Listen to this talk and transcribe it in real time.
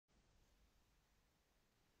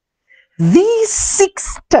These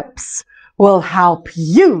 6 tips will help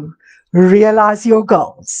you realize your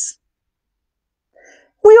goals.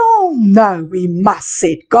 We all know we must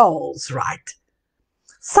set goals, right?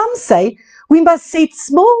 Some say we must set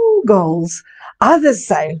small goals. Others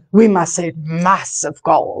say we must set massive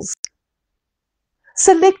goals.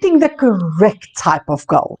 Selecting the correct type of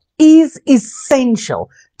goal is essential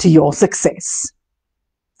to your success.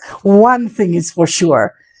 One thing is for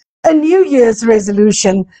sure, a New Year's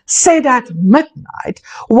resolution set at midnight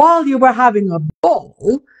while you were having a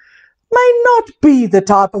ball may not be the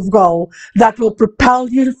type of goal that will propel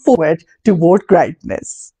you forward toward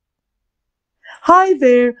greatness. Hi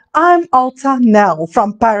there, I'm Alta Nel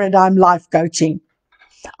from Paradigm Life Coaching.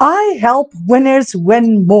 I help winners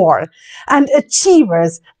win more and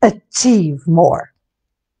achievers achieve more.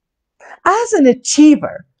 As an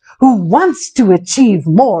achiever who wants to achieve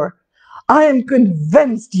more, I am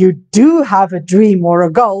convinced you do have a dream or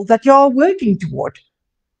a goal that you are working toward.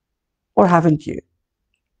 Or haven't you?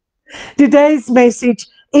 Today's message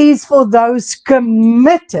is for those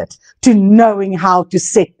committed to knowing how to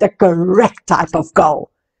set the correct type of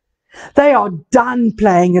goal. They are done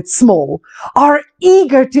playing it small, are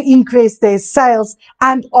eager to increase their sales,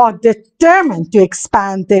 and are determined to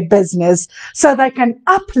expand their business so they can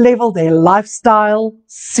up-level their lifestyle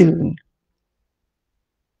soon.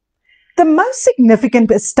 The most significant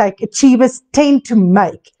mistake achievers tend to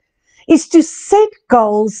make is to set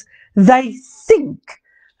goals they think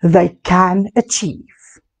they can achieve.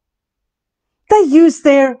 They use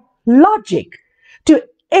their logic to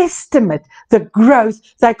estimate the growth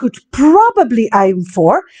they could probably aim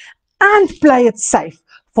for and play it safe,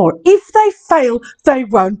 for if they fail, they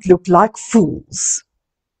won't look like fools.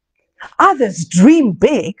 Others dream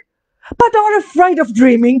big, but are afraid of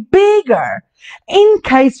dreaming bigger, in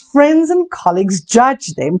case friends and colleagues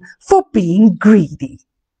judge them for being greedy.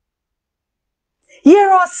 Here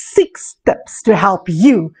are 6 tips to help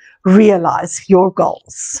you realize your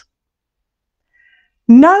goals.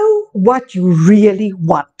 Know what you really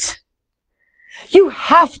want. You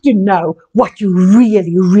have to know what you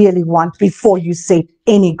really want before you set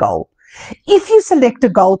any goal. If you select a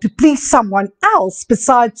goal to please someone else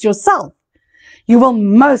besides yourself, you will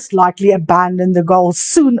most likely abandon the goal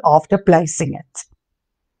soon after placing it.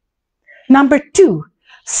 Number 2,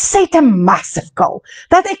 set a massive goal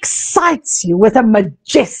that excites you with a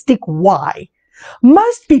majestic why.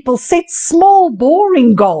 Most people set small,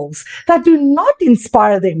 boring goals that do not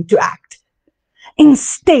inspire them to act.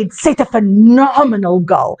 Instead, set a phenomenal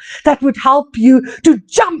goal that would help you to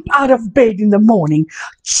jump out of bed in the morning.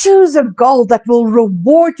 Choose a goal that will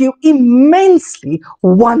reward you immensely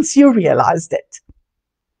once you realized it.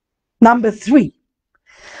 Number 3,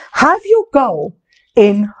 have your goal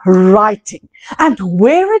in writing and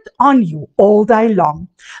wear it on you all day long.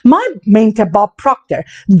 My mentor, Bob Proctor,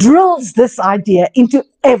 drills this idea into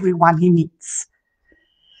everyone he meets.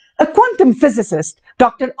 A quantum physicist,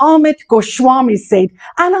 Dr. Amit Goswami, said,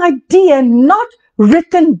 an idea not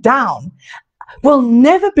written down will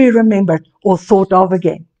never be remembered or thought of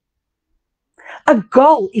again. A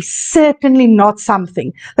goal is certainly not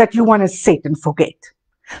something that you want to set and forget.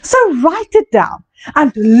 So write it down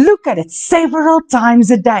and look at it several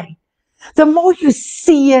times a day. The more you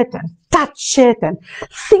see it and touch it and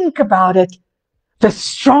think about it, the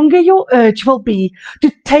stronger your urge will be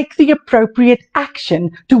to take the appropriate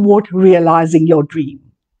action toward realizing your dream.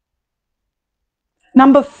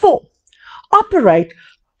 Number 4, operate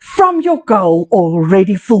from your goal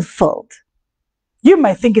already fulfilled. You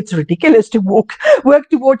may think it's ridiculous to work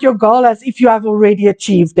toward your goal as if you have already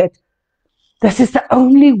achieved it. This is the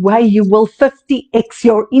only way you will 50x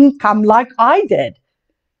your income like I did.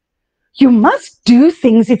 You must do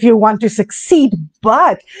things if you want to succeed,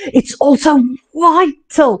 but it's also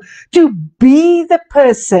vital to be the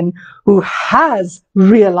person who has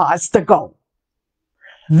realized the goal.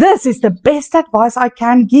 This is the best advice I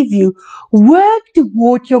can give you. Work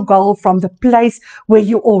toward your goal from the place where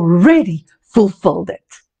you already fulfilled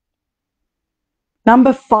it.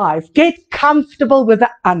 Number 5, get comfortable with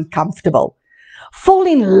the uncomfortable. Fall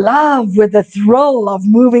in love with the thrill of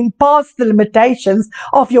moving past the limitations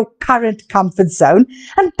of your current comfort zone,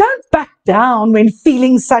 and don't back down when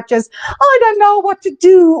feelings such as, I don't know what to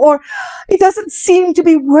do, or it doesn't seem to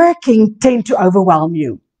be working, tend to overwhelm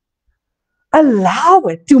you. Allow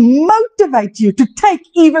it to motivate you to take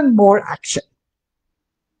even more action.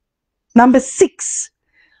 Number 6,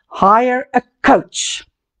 hire a coach.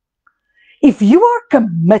 If you are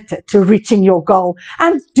committed to reaching your goal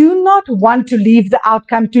and do not want to leave the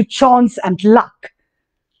outcome to chance and luck,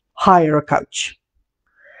 hire a coach.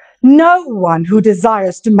 No one who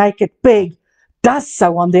desires to make it big does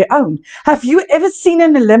so on their own. Have you ever seen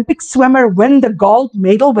an Olympic swimmer win the gold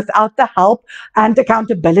medal without the help and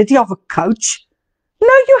accountability of a coach? No,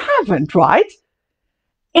 you haven't, right?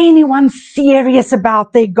 Anyone serious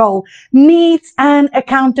about their goal needs an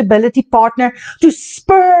accountability partner to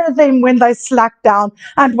spur them when they slack down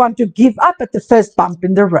and want to give up at the first bump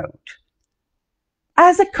in the road.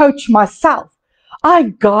 As a coach myself,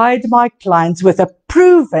 I guide my clients with a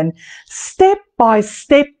proven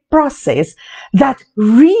step-by-step process that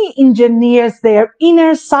re-engineers their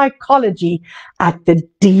inner psychology at the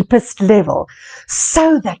deepest level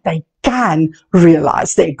so that they can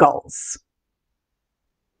realize their goals.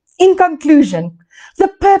 In conclusion, the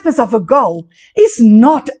purpose of a goal is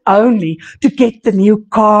not only to get the new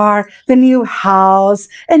car, the new house,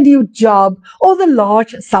 a new job, or the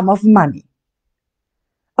large sum of money.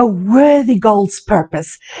 A worthy goal's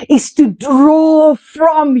purpose is to draw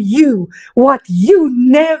from you what you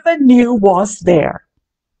never knew was there.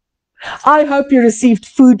 I hope you received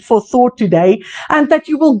food for thought today and that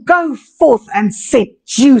you will go forth and set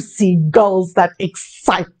juicy goals that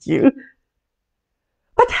excite you.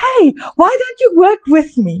 But hey, why don't you work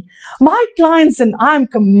with me? My clients and I am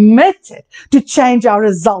committed to change our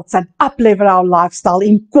results and up-level our lifestyle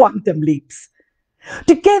in quantum leaps.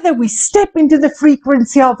 Together we step into the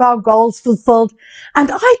frequency of our goals fulfilled,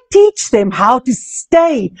 and I teach them how to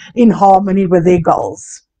stay in harmony with their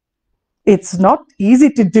goals. It's not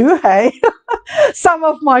easy to do, hey? Some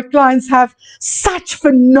of my clients have such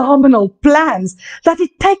phenomenal plans that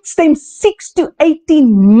it takes them 6 to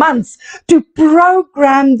 18 months to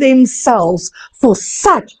program themselves for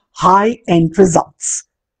such high-end results.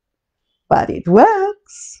 But it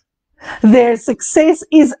works. Their success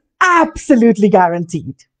is absolutely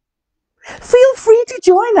guaranteed. Feel free to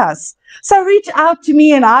join us. So reach out to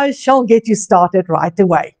me and I shall get you started right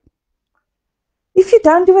away. If you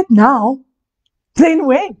don't do it now, then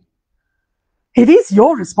when? It is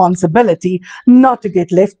your responsibility not to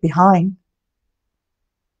get left behind.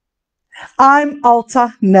 I'm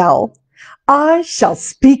Alta Nel. I shall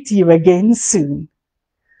speak to you again soon.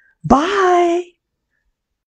 Bye.